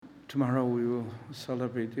Tomorrow we will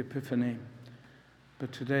celebrate the Epiphany.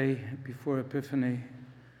 But today, before Epiphany,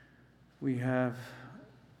 we have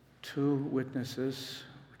two witnesses,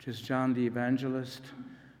 which is John the Evangelist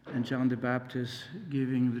and John the Baptist,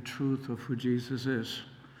 giving the truth of who Jesus is.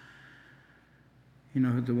 You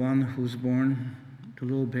know, the one who's born, the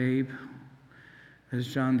little babe, as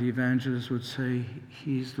John the Evangelist would say,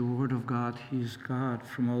 he's the Word of God. He's God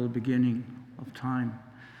from all the beginning of time.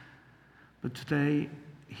 But today,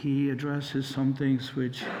 he addresses some things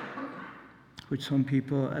which some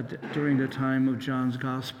people during the time of John's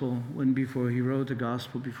Gospel, before he wrote the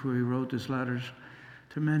Gospel, before he wrote his letters,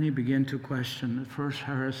 to many begin to question. The first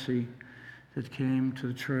heresy that came to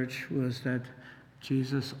the church was that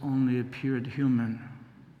Jesus only appeared human,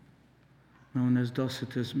 known as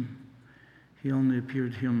Docetism. He only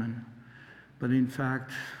appeared human. But in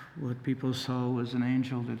fact, what people saw was an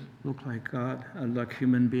angel that looked like God, like a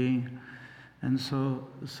human being. And so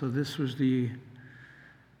this was the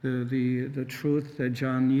truth that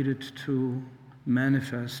John needed to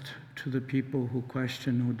manifest to the people who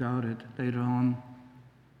questioned, who doubted. Later on,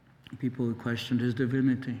 people who questioned his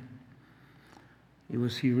divinity.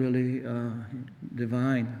 Was he really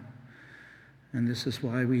divine? And this is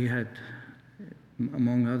why we had,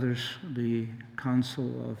 among others, the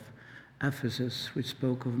Council of Ephesus, which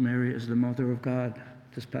spoke of Mary as the Mother of God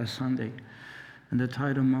this past Sunday. And the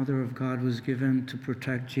title Mother of God was given to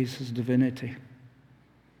protect Jesus' divinity.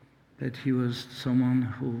 That he was someone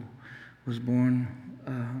who was born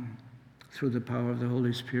through the power of the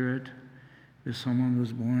Holy Spirit. He was someone who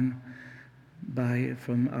was born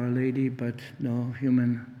from Our Lady, but no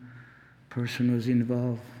human person was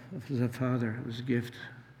involved. It was a father. It was a gift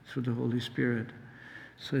through the Holy Spirit.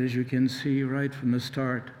 So as you can see right from the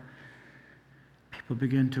start, people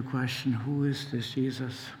begin to question, who is this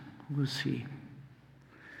Jesus? Who is he?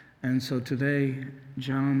 And so today,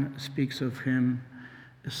 John speaks of him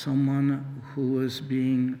as someone who is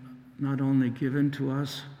being not only given to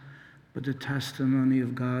us, but the testimony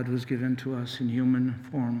of God was given to us in human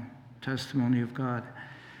form, testimony of God.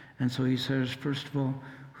 And so he says, first of all,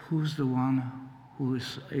 who's the one who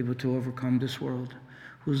is able to overcome this world?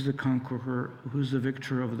 Who's the conqueror? Who's the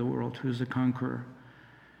victor of the world? Who's the conqueror?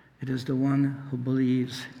 It is the one who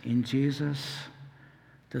believes in Jesus,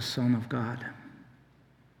 the Son of God.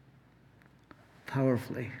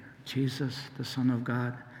 Powerfully, Jesus, the Son of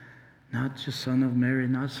God, not just Son of Mary,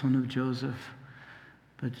 not Son of Joseph,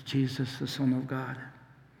 but Jesus, the Son of God.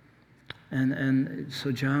 And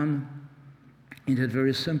so John, in that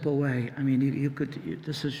very simple way, I mean, you could,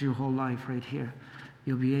 this is your whole life right here.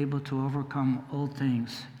 You'll be able to overcome all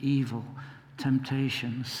things, evil,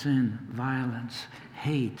 temptation, sin, violence,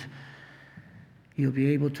 hate. You'll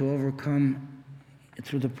be able to overcome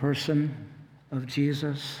through the person of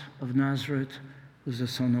Jesus of Nazareth, who's the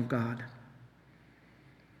Son of God.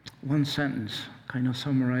 One sentence kind of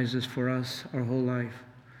summarizes for us our whole life.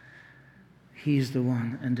 He's the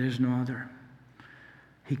one, and there's no other.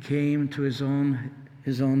 He came to his own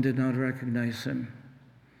did not recognize him.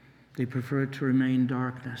 They preferred to remain in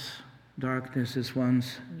darkness. Darkness is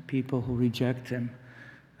one's people who reject him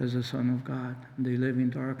as the Son of God. They live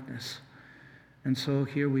in darkness. And so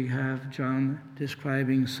here we have John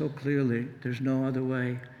describing so clearly there's no other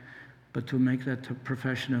way but to make that a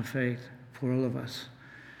profession of faith for all of us.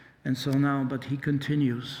 And so now, but he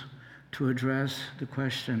continues to address the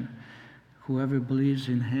question, whoever believes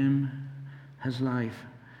in him has life.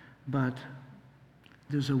 But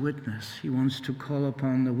there's a witness. He wants to call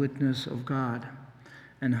upon the witness of God.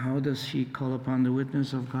 And how does he call upon the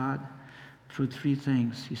witness of God? Through three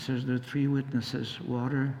things. He says there are three witnesses: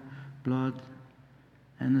 water, blood,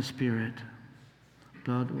 and the Spirit.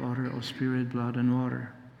 Blood, water, or Spirit, blood, and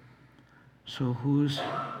water. So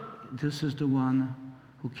this is the one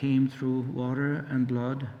who came through water and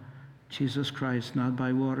blood, Jesus Christ, not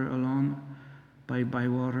by water alone, but by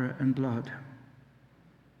water and blood.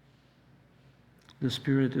 The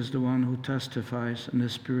Spirit is the one who testifies, and the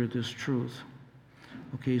Spirit is truth.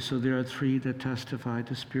 Okay, so there are three that testify: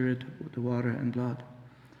 the Spirit, the water, and blood.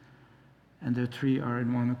 And the three are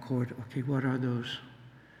in one accord. Okay, what are those?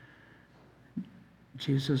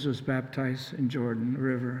 Jesus was baptized in Jordan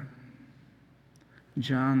River.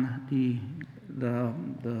 John, the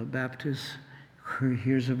Baptist,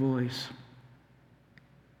 hears a voice.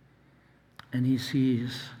 And he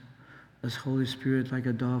sees this Holy Spirit like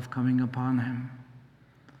a dove coming upon him.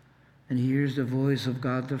 And he hears the voice of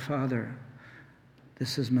God the Father.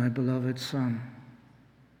 This is my beloved Son,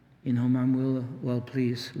 in whom I'm well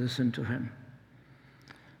pleased. Listen to him.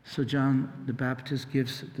 So John the Baptist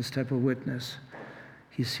gives the step of witness.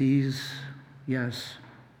 He sees, yes,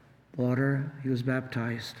 water, he was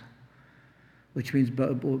baptized. which means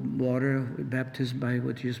water, baptism by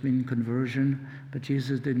what just means conversion. But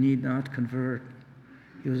Jesus did need not convert.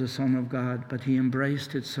 He was a Son of God, but he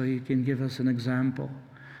embraced it so he can give us an example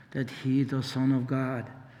that he, the Son of God,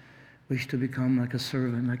 wished to become like a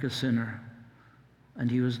servant, like a sinner.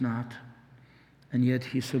 And he was not. And yet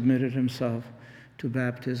he submitted himself to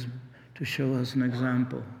baptism to show us an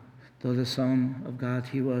example. Though the Son of God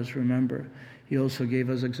he was, remember, he also gave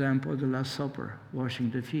us example of the Last Supper,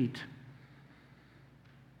 washing the feet.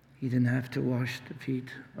 He didn't have to wash the feet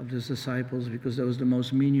of his disciples because that was the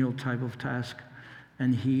most menial type of task.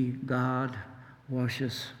 And he, God,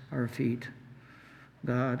 washes our feet.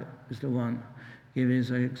 God is the one giving us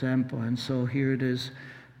an example. And so here it is.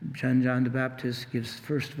 John the Baptist gives,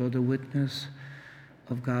 first of all, the witness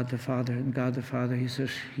of God the Father. And God the Father, he says,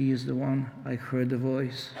 he is the one. I heard the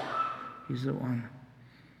voice. He's the one.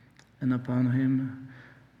 And upon him,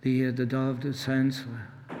 the dove descends,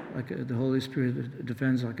 like the Holy Spirit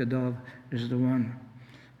descends like a dove, is the one,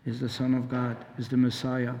 is the Son of God, is the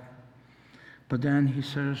Messiah. But then he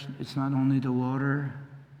says, it's not only the water,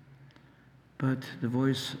 but the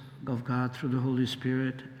voice of God through the Holy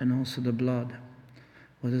Spirit, and also the blood.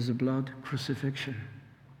 What is the blood? Crucifixion.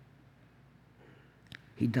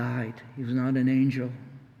 He died. He was not an angel.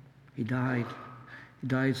 He died. He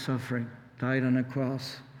died suffering, died on a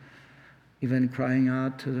cross, even crying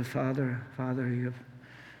out to the Father, Father, you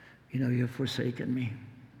have forsaken me.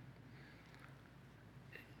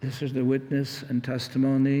 This is the witness and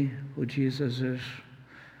testimony who Jesus is.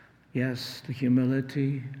 Yes, the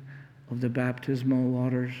humility of the baptismal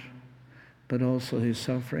waters, but also his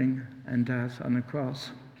suffering and death on the cross.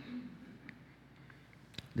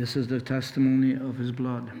 This is the testimony of his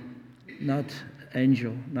blood, not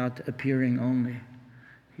angel, not appearing only.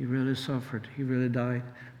 He really suffered. He really died,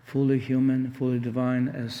 fully human, fully divine,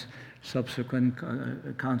 as subsequent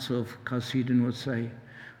Council of Chalcedon would say,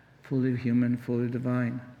 fully human, fully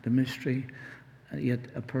divine, the mystery, yet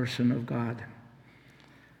a person of God.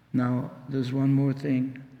 Now, there's one more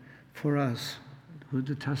thing for us, with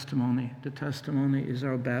the testimony. The testimony is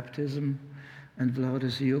our baptism, and blood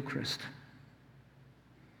is the Eucharist.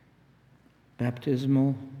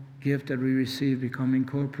 Baptismal gift that we receive, become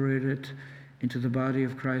incorporated into the body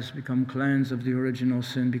of Christ, become cleansed of the original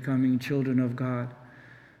sin, becoming children of God.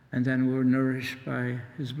 And then we're nourished by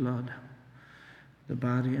his blood, the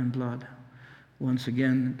body and blood. Once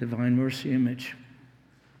again, divine mercy image.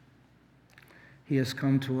 He has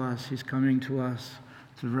come to us. He's coming to us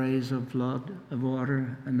to raise of blood, of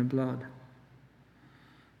water, and the blood.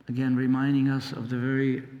 Again, reminding us of the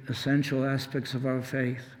very essential aspects of our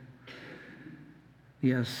faith.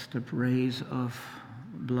 Yes, the rays of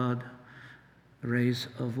blood, the rays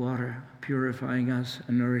of water, purifying us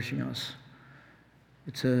and nourishing us.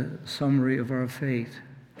 It's a summary of our faith.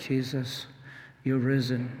 Jesus, you're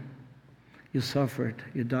risen. You suffered.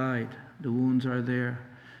 You died. The wounds are there.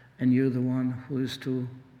 And you're the one who is to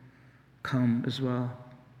come as well.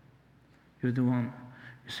 You're the one.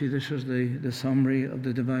 You see, this is the summary of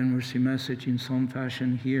the Divine Mercy message in some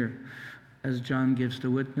fashion here, as John gives the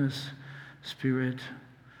witness, Spirit,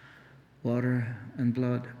 water, and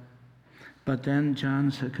blood. But then John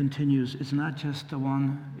continues, it's not just the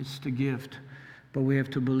one, it's the gift, but we have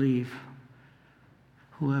to believe.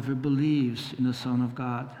 Whoever believes in the Son of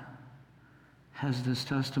God has this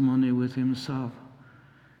testimony with himself.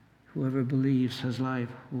 Whoever believes has life.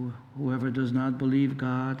 Whoever does not believe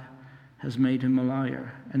God has made him a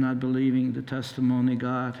liar, and not believing the testimony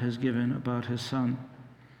God has given about his Son.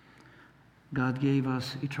 God gave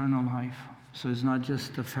us eternal life. So it's not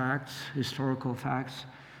just the facts, historical facts,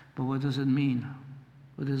 but what does it mean?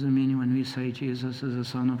 What does it mean when we say Jesus is the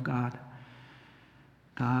Son of God?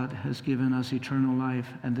 God has given us eternal life,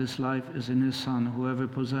 and this life is in his Son. Whoever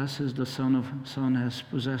possesses the Son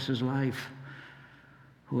possesses life.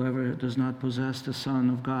 Whoever does not possess the Son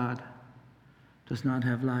of God does not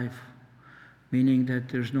have life, meaning that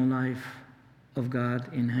there's no life of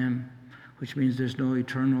God in him, which means there's no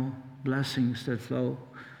eternal blessings that flow.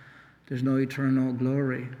 There's no eternal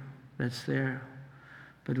glory that's there,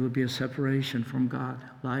 but it will be a separation from God.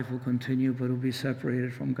 Life will continue, but it will be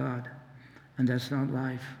separated from God. And that's not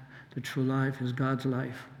life. The true life is God's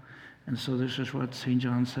life. And so this is what St.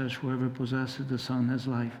 John says, whoever possesses the Son has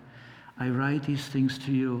life. I write these things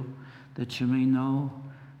to you that you may know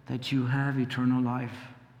that you have eternal life,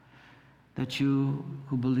 that you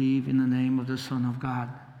who believe in the name of the Son of God,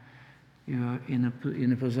 you are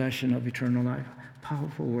in a possession of eternal life.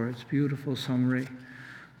 Powerful words, beautiful summary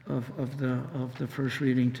of the first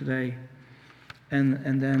reading today.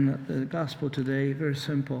 And then the gospel today, very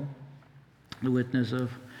simple. The witness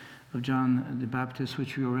of John the Baptist,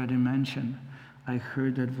 which we already mentioned. I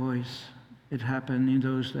heard that voice. It happened in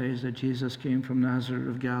those days that Jesus came from Nazareth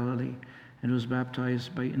of Galilee and was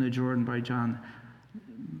baptized in the Jordan by John.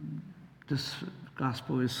 This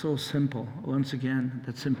gospel is so simple. Once again,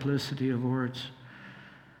 that simplicity of words.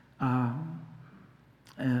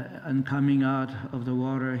 And coming out of the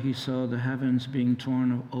water, he saw the heavens being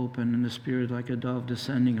torn open and the Spirit like a dove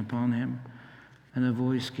descending upon him. And a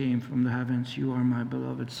voice came from the heavens, "You are my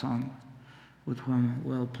beloved Son, with whom I'm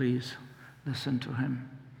well pleased. Listen to him."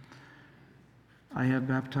 I have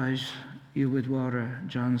baptized you with water,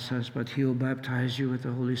 John says, but he will baptize you with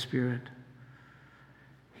the Holy Spirit.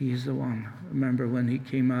 He is the one. Remember when he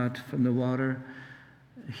came out from the water,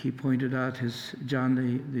 he pointed out John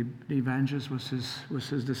the evangelist was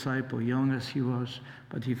his disciple, young as he was,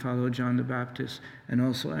 but he followed John the Baptist, and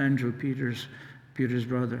also Andrew, Peter's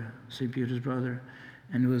brother, St. Peter's brother.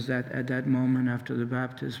 And it was that at that moment after the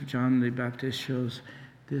baptism, John the Baptist shows,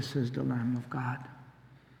 this is the Lamb of God.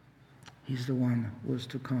 He's the one who is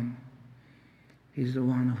to come. He's the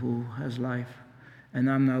one who has life. And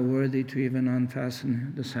I'm not worthy to even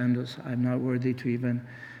unfasten the sandals. I'm not worthy to even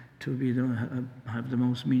have the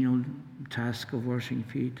most menial task of washing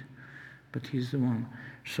feet. But he's the one.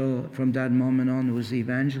 So from that moment on, it was the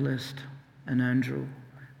evangelist and Andrew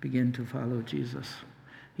begin to follow Jesus.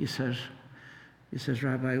 He says,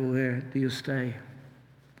 "Rabbi, where do you stay?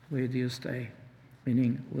 Where do you stay?"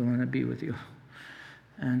 Meaning, we want to be with you.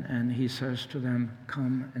 And he says to them,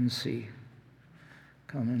 "Come and see.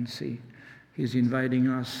 Come and see." He's inviting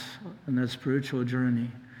us on that spiritual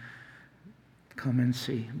journey. Come and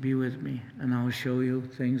see. Be with me, and I'll show you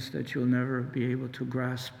things that you'll never be able to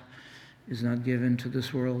grasp. It's not given to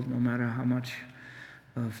this world, no matter how much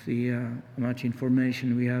much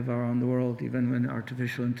information we have around the world. Even when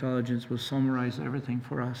artificial intelligence will summarize everything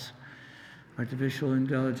for us, artificial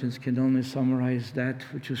intelligence can only summarize that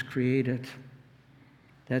which was created,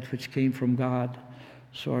 that which came from God.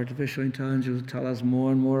 So artificial intelligence will tell us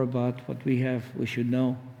more and more about what we should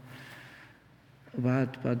know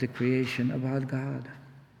about the creation, about God.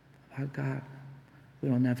 We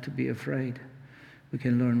don't have to be afraid. We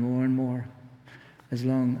can learn more and more as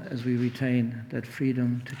long as we retain that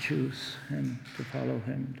freedom to choose Him, to follow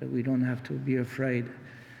Him, that we don't have to be afraid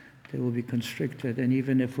that we'll be constricted. And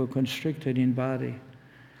even if we're constricted in body,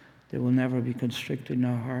 they will never be constricted in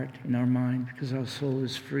our heart, in our mind, because our soul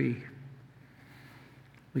is free.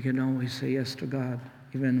 We can always say yes to God,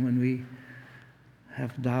 even when we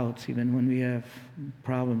have doubts, even when we have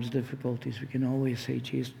problems, difficulties. We can always say,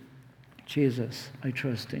 Jesus, I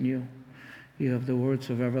trust in you. You have the words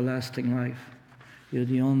of everlasting life. You're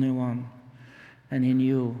the only one. And in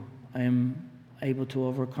you, I am able to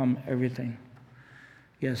overcome everything.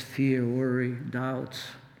 Yes, fear, worry,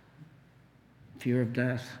 doubts, fear of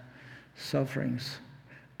death, sufferings,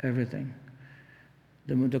 everything.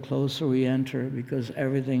 The closer we enter, because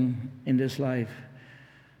everything in this life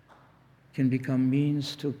can become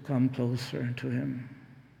means to come closer to Him.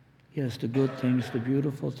 Yes, the good things, the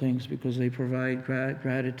beautiful things, because they provide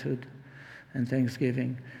gratitude and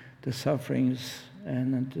thanksgiving. The sufferings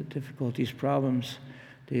and the difficulties, problems,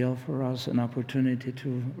 they offer us an opportunity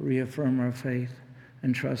to reaffirm our faith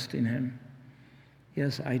and trust in Him.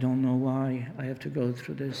 Yes, I don't know why I have to go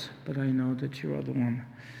through this, but I know that you are the one.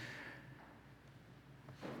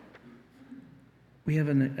 We have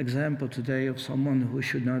an example today of someone who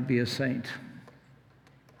should not be a saint.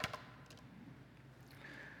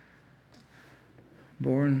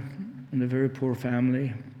 Born in a very poor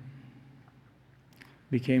family,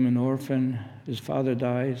 became an orphan. His father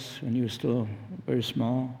dies when he was still very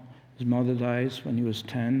small. His mother dies when he was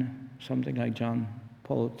 10, something like John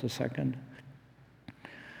Paul II.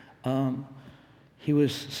 He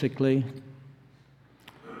was sickly,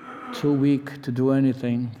 too weak to do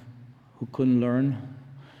anything, who couldn't learn.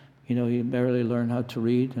 He barely learned how to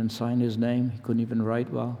read and sign his name. He couldn't even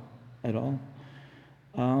write well at all.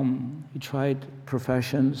 He tried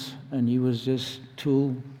professions, and he was just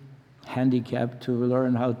too handicapped to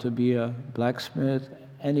learn how to be a blacksmith,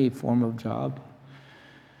 any form of job.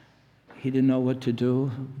 He didn't know what to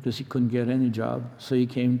do because he couldn't get any job. So he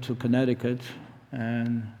came to Connecticut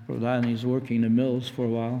and Rhode Island. He's working in the mills for a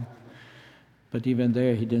while. But even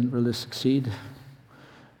there, he didn't really succeed.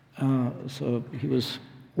 So he was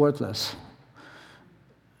worthless.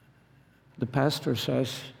 The pastor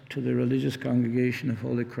says to the religious congregation of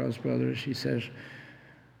Holy Cross Brothers, he says,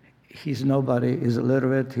 he's nobody, he's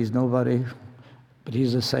illiterate, he's nobody, but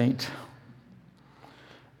he's a saint.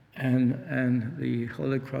 And the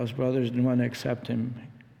Holy Cross Brothers didn't want to accept him.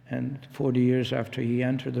 And 40 years after he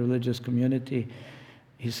entered the religious community,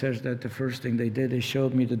 he says that the first thing they did is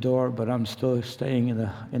showed me the door, but I'm still staying in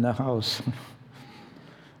the house.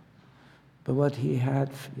 But what he had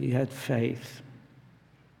faith.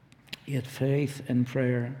 He had faith and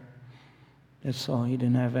prayer. That's all. He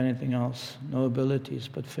didn't have anything else. No abilities,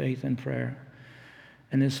 but faith and prayer.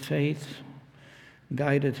 And his faith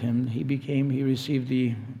guided him. He received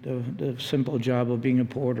the simple job of being a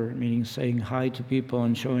porter, meaning saying hi to people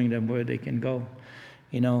and showing them where they can go,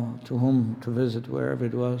 to whom to visit, wherever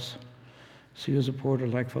it was. So he was a porter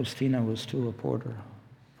like Faustina was too, a porter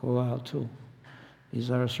for a while too. These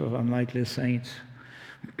are sort of unlikely saints.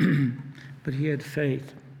 But he had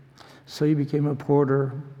faith. So he became a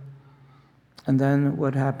porter. And then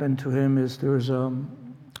what happened to him is there was a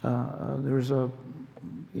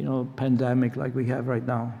pandemic like we have right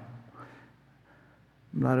now.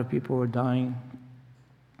 A lot of people were dying.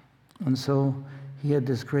 And so he had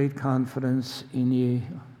this great confidence in the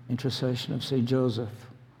intercession of St. Joseph.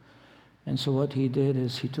 And so what he did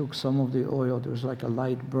is he took some of the oil. There was like a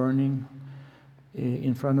light burning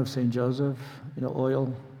in front of St. Joseph,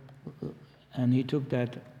 oil. And he took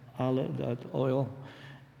that oil,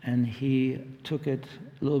 and he took it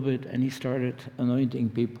a little bit, and he started anointing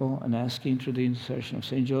people and asking through the intercession of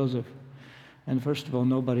St. Joseph. And first of all,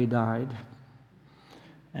 nobody died,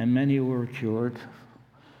 and many were cured.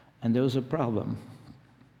 And there was a problem.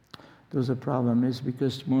 It's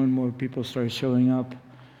because more and more people started showing up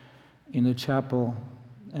in the chapel,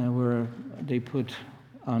 and where they put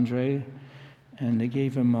Andre, and they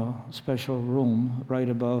gave him a special room right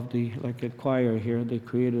above like a choir here. They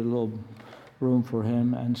created a little room for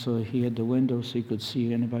him, and so he had the window so he could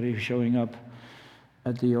see anybody showing up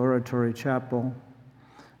at the oratory chapel.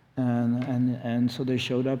 And so they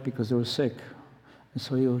showed up because they were sick. And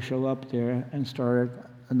so he would show up there and started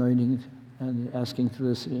anointing and asking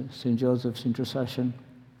through St. Joseph's intercession.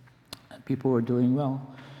 People were doing well.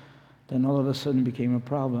 Then all of a sudden became a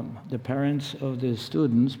problem. The parents of the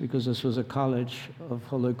students, because this was a college of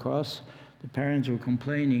Holy Cross, the parents were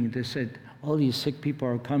complaining. They said, all these sick people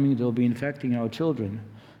are coming, they'll be infecting our children.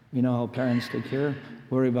 You know how parents take care,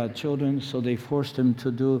 worry about children, so they forced them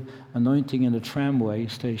to do anointing in the tramway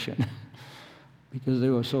station because they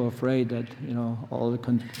were so afraid that, all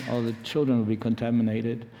the children would be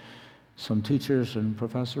contaminated. Some teachers and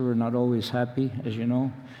professors were not always happy, as you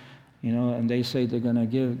know. And they say they're going to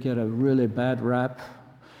get a really bad rap,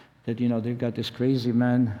 that, they've got this crazy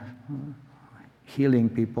man healing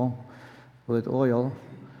people with oil.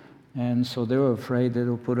 And so they were afraid that it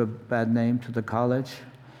would put a bad name to the college.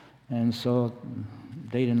 And so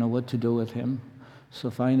they didn't know what to do with him. So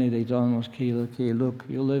finally they told him, okay, look,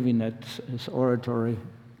 you live in this oratory,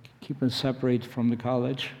 keep it separate from the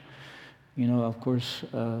college. Of course,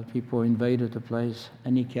 people invaded the place,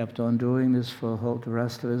 and he kept on doing this for the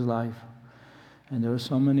rest of his life. And there were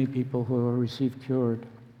so many people who were received cured.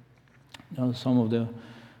 Some of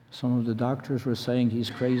the doctors were saying he's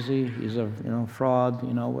crazy, he's a fraud,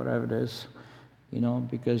 whatever it is,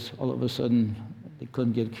 because all of a sudden they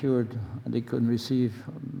couldn't get cured, and they couldn't receive,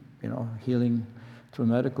 healing through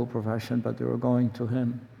medical profession, but they were going to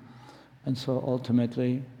him. And so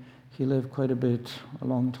ultimately, he lived quite a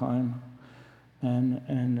long time. And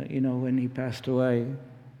when he passed away,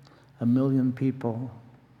 1 million people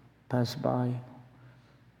passed by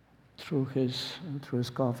through his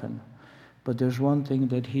coffin. But there's one thing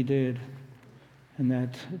that he did, and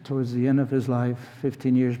that towards the end of his life,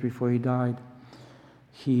 15 years before he died,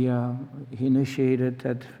 he initiated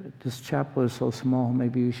that this chapel is so small,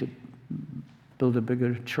 maybe you should build a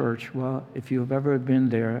bigger church. Well, if you've ever been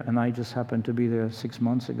there, and I just happened to be there 6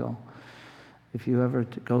 months ago, if you ever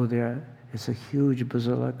go there, it's a huge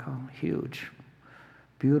basilica, huge,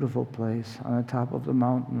 beautiful place on the top of the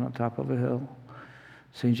mountain, on top of a hill,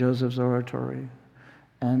 St. Joseph's Oratory.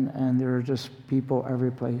 And there are just people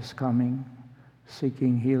every place coming,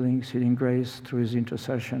 seeking healing, seeking grace through his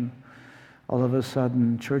intercession. All of a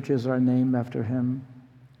sudden, churches are named after him.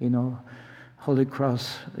 Holy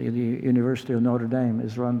Cross, the University of Notre Dame,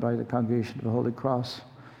 is run by the Congregation of the Holy Cross.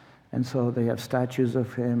 And so they have statues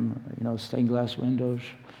of him, stained glass windows,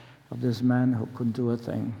 of this man who couldn't do a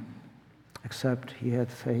thing, except he had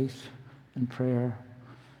faith and prayer,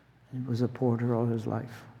 and was a porter all his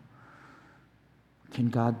life. Can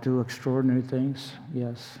God do extraordinary things?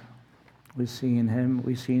 Yes. We see in him,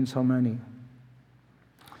 we see in so many.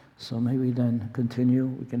 So may we then continue.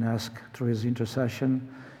 We can ask through his intercession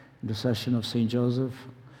of St. Joseph,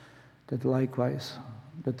 that likewise,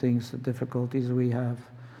 the difficulties we have,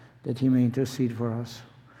 that he may intercede for us.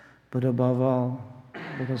 But above all,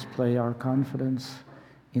 let us place our confidence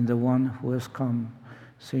in the one who has come.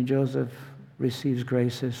 St. Joseph receives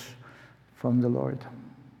graces from the Lord.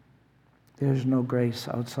 There's no grace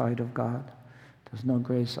outside of God. There's no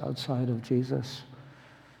grace outside of Jesus.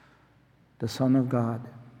 the Son of God,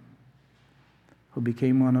 who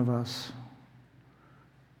became one of us,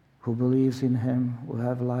 who believes in him will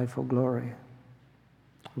have life or glory,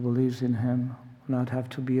 who believes in him will not have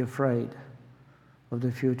to be afraid of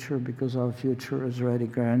the future because our future is already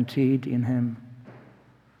guaranteed in him.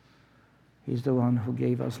 He's the one who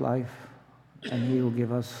gave us life, and he will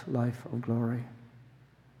give us life of glory.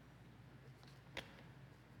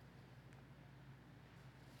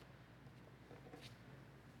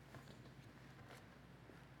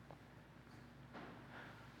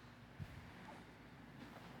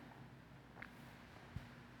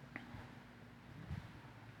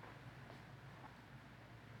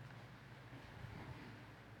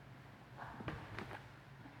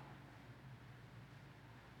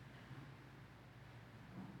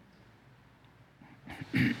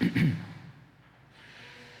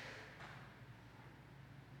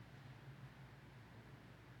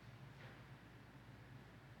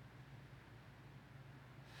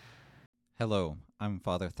 Hello, I'm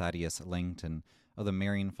Father Thaddeus Langton of the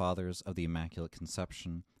Marian Fathers of the Immaculate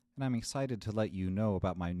Conception, and I'm excited to let you know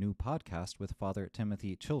about my new podcast with Father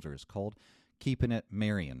Timothy Childers called Keepin' It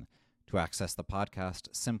Marian. To access the podcast,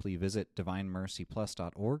 simply visit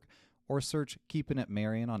divinemercyplus.org or search Keepin' It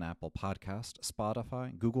Marian on Apple Podcast,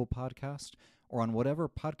 Spotify, Google Podcast, or on whatever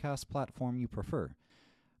podcast platform you prefer.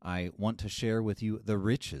 I want to share with you the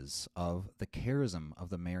riches of the charism of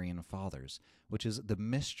the Marian Fathers, which is the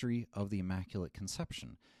mystery of the Immaculate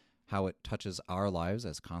Conception, how it touches our lives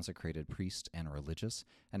as consecrated priests and religious,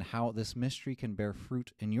 and how this mystery can bear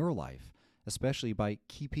fruit in your life, especially by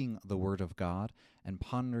keeping the Word of God and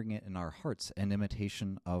pondering it in our hearts in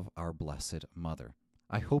imitation of our Blessed Mother.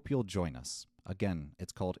 I hope you'll join us. Again,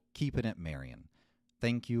 it's called Keepin' It Marian.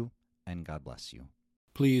 Thank you, and God bless you.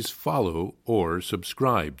 Please follow or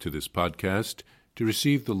subscribe to this podcast to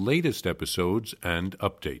receive the latest episodes and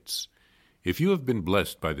updates. If you have been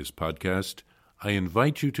blessed by this podcast, I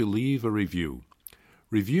invite you to leave a review.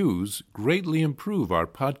 Reviews greatly improve our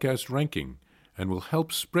podcast ranking and will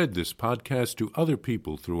help spread this podcast to other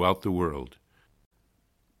people throughout the world.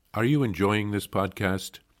 Are you enjoying this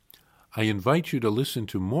podcast? I invite you to listen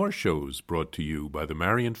to more shows brought to you by the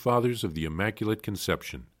Marian Fathers of the Immaculate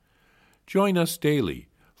Conception. Join us daily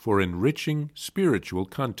for enriching spiritual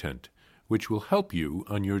content, which will help you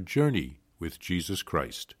on your journey with Jesus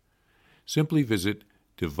Christ. Simply visit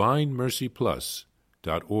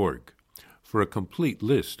divinemercyplus.org for a complete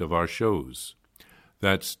list of our shows.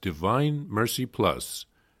 That's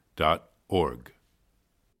divinemercyplus.org.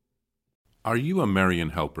 Are you a Marian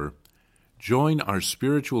helper? Join our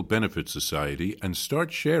Spiritual Benefit Society and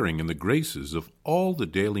start sharing in the graces of all the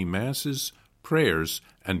daily masses, prayers,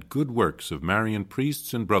 and good works of Marian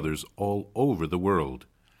priests and brothers all over the world.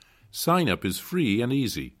 Sign up is free and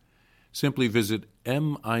easy. Simply visit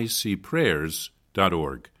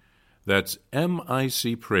micprayers.org. That's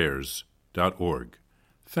micprayers.org.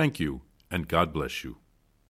 Thank you, and God bless you.